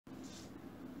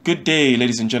Good day,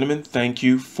 ladies and gentlemen. Thank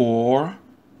you for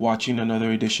watching another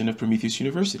edition of Prometheus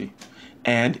University.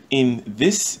 And in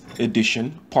this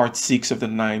edition, part 6 of the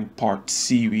 9-part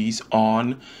series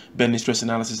on bending stress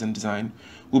analysis and design,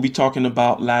 we'll be talking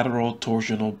about lateral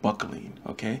torsional buckling,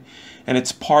 okay? And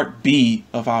it's part B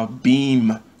of our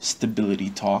beam stability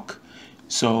talk.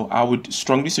 So I would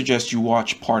strongly suggest you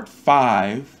watch part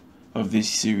 5 of this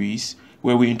series,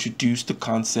 where we introduce the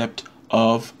concept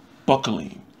of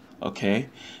buckling. Okay,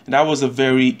 and that was a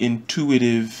very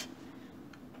intuitive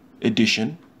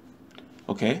edition.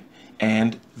 Okay,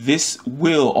 and this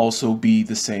will also be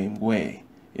the same way.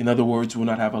 In other words, we'll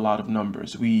not have a lot of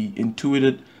numbers. We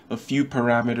intuited a few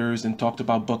parameters and talked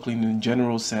about buckling in a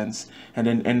general sense, and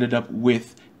then ended up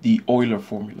with the Euler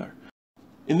formula.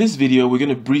 In this video, we're going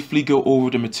to briefly go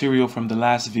over the material from the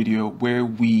last video where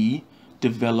we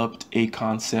developed a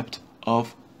concept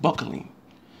of buckling.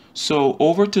 So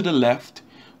over to the left,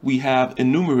 we have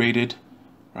enumerated,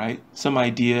 right, some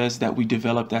ideas that we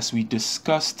developed as we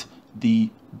discussed the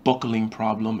buckling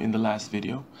problem in the last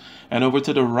video. And over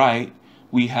to the right,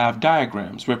 we have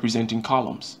diagrams representing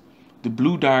columns. The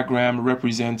blue diagram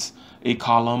represents a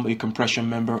column, a compression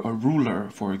member, a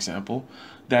ruler, for example,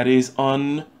 that is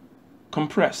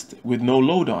uncompressed with no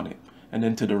load on it. And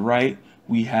then to the right,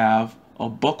 we have a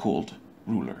buckled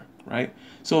ruler, right?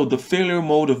 So the failure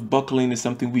mode of buckling is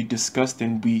something we discussed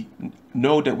and we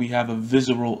know that we have a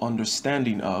visceral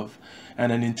understanding of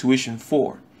and an intuition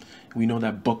for. We know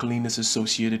that buckling is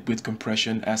associated with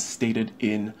compression as stated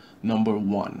in number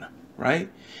 1, right?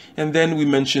 And then we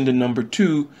mentioned in number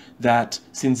 2 that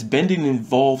since bending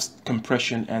involves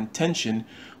compression and tension,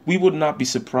 we would not be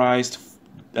surprised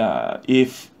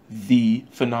if the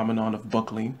phenomenon of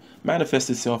buckling manifests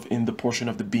itself in the portion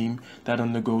of the beam that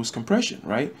undergoes compression,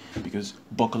 right? Because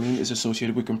buckling is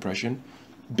associated with compression,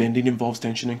 bending involves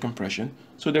tension and compression,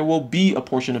 so there will be a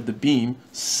portion of the beam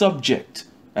subject,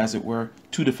 as it were,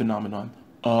 to the phenomenon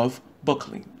of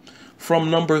buckling.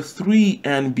 From number 3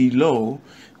 and below,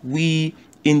 we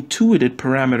intuited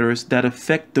parameters that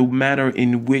affect the manner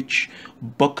in which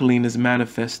buckling is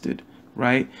manifested,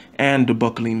 right? And the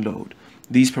buckling load.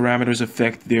 These parameters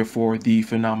affect, therefore, the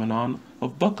phenomenon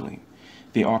of buckling.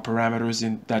 They are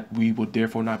parameters that we would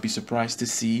therefore not be surprised to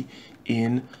see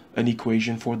in an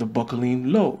equation for the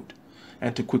buckling load.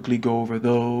 And to quickly go over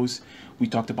those, we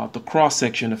talked about the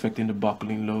cross-section affecting the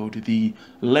buckling load, the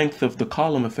length of the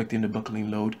column affecting the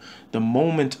buckling load, the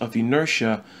moment of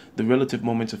inertia, the relative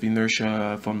moments of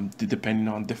inertia depending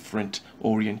on different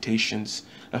orientations,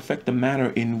 affect the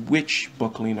manner in which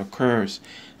buckling occurs.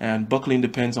 And buckling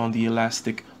depends on the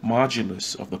elastic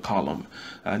modulus of the column.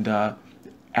 And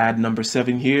add number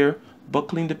 7 here,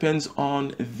 buckling depends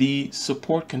on the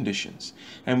support conditions.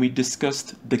 And we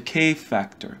discussed the K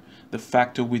factor, the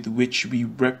factor with which we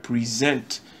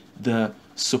represent the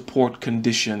support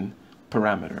condition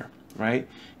parameter, right?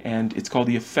 And it's called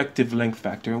the effective length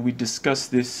factor. And we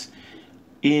discussed this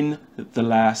in the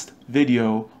last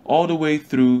video all the way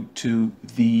through to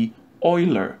the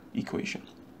Euler equation.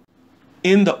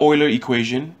 In the Euler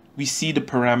equation, we see the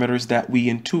parameters that we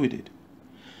intuited.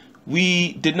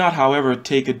 We did not, however,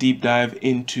 take a deep dive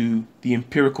into the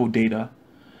empirical data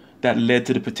that led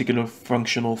to the particular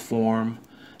functional form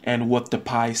and what the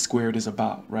pi squared is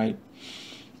about, right?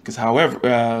 Because,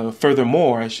 however,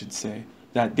 furthermore, I should say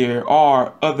that there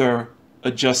are other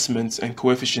adjustments and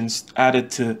coefficients added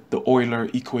to the Euler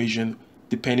equation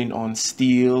depending on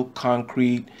steel,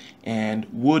 concrete, and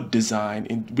wood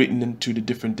design written into the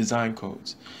different design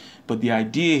codes. But the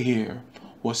idea here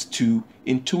was to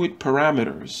intuit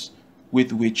parameters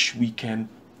with which we can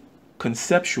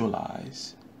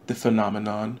conceptualize the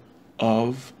phenomenon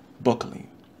of buckling,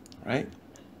 right?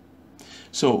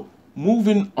 So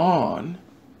moving on,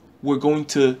 we're going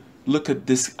to look at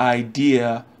this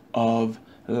idea of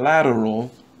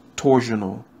lateral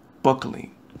torsional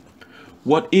buckling.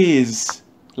 What is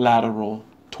lateral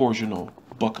torsional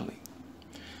buckling?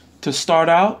 To start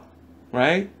out,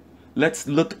 right, let's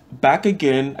look back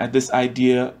again at this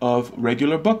idea of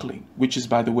regular buckling, which is,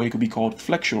 by the way, could be called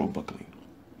flexural buckling.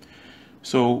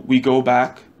 So we go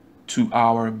back to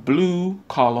our blue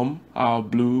column, our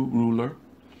blue ruler,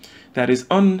 that is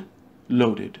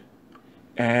unloaded.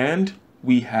 And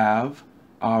we have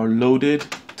our loaded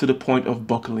to the point of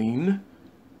buckling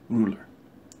ruler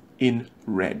in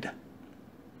red.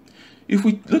 If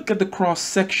we look at the cross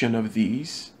section of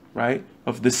these, right,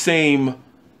 of the same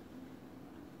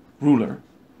ruler,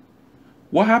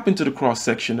 what happened to the cross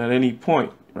section at any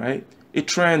point, right? It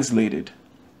translated.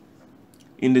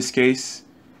 In this case,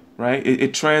 right,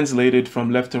 it translated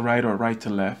from left to right or right to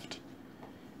left,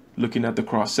 looking at the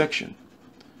cross section.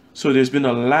 So there's been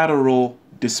a lateral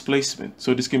displacement.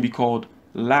 So this can be called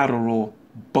lateral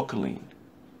buckling,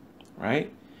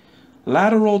 right?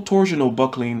 Lateral torsional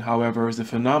buckling, however, is a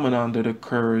phenomenon that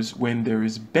occurs when there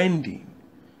is bending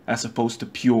as opposed to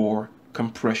pure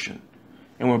compression.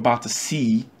 And we're about to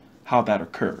see how that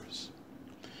occurs.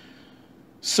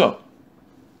 So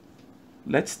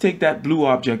let's take that blue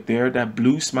object there, that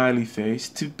blue smiley face,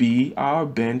 to be our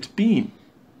bent beam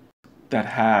that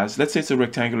has, let's say it's a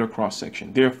rectangular cross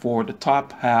section. Therefore, the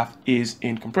top half is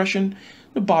in compression,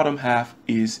 the bottom half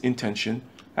is in tension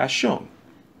as shown.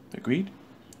 Agreed?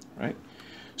 Right?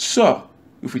 So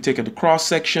if we take the cross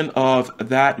section of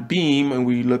that beam and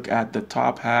we look at the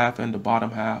top half and the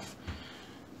bottom half,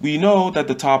 we know that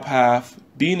the top half,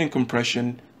 being in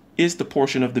compression, is the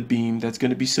portion of the beam that's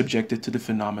going to be subjected to the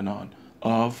phenomenon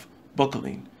of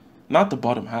buckling, not the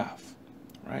bottom half,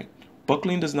 right?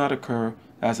 Buckling does not occur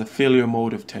as a failure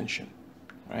mode of tension,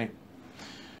 right?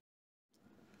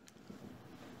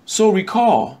 So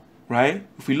recall, right,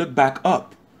 if we look back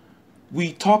up,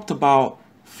 we talked about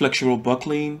flexural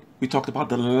buckling, we talked about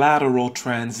the lateral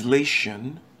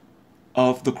translation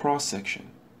of the cross section.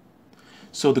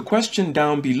 So the question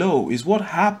down below is, what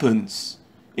happens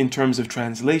in terms of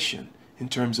translation, in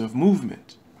terms of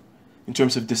movement, in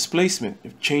terms of displacement,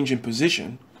 of change in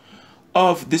position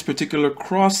of this particular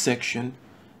cross section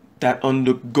that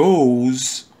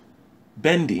undergoes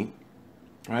bending,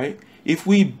 right? If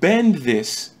we bend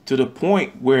this to the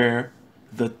point where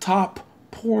the top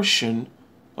portion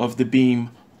of the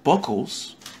beam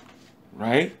buckles,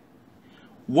 right?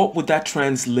 What would that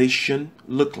translation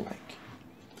look like?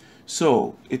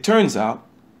 So it turns out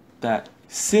that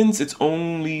since it's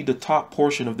only the top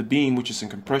portion of the beam which is in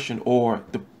compression, or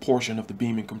the portion of the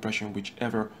beam in compression,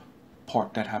 whichever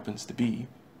part that happens to be,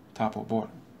 top or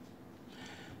bottom,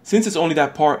 since it's only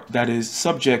that part that is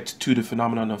subject to the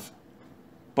phenomenon of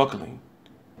buckling,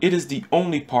 it is the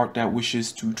only part that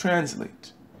wishes to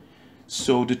translate.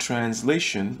 So the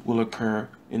translation will occur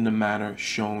in the manner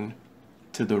shown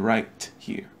to the right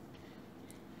here.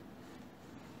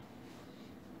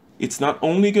 It's not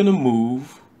only going to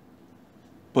move,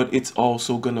 but it's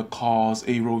also going to cause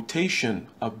a rotation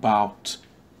about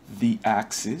the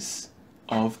axis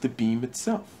of the beam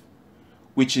itself,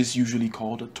 which is usually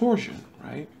called a torsion,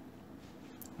 right?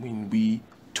 When we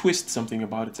twist something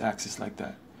about its axis like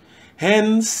that.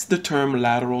 Hence the term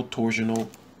lateral torsional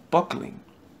buckling.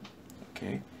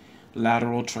 Okay,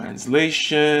 lateral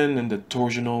translation and the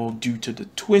torsional due to the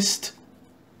twist.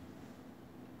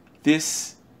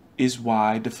 This is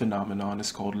why the phenomenon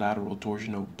is called lateral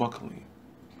torsional buckling.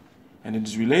 And it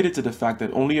is related to the fact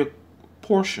that only a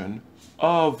portion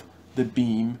of the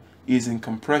beam is in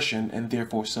compression and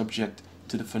therefore subject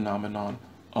to the phenomenon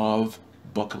of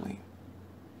buckling.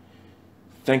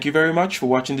 Thank you very much for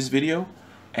watching this video,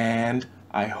 and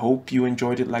I hope you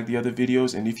enjoyed it like the other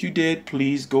videos. And if you did,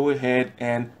 please go ahead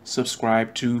and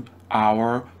subscribe to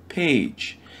our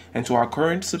page. And to our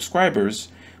current subscribers,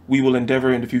 we will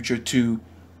endeavor in the future to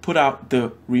put out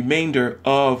the remainder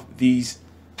of these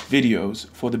videos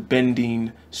for the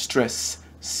bending stress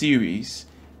series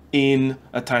in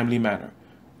a timely manner.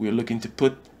 We're looking to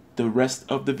put the rest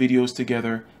of the videos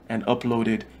together and upload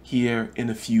it here in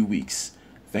a few weeks.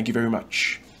 Thank you very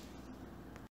much.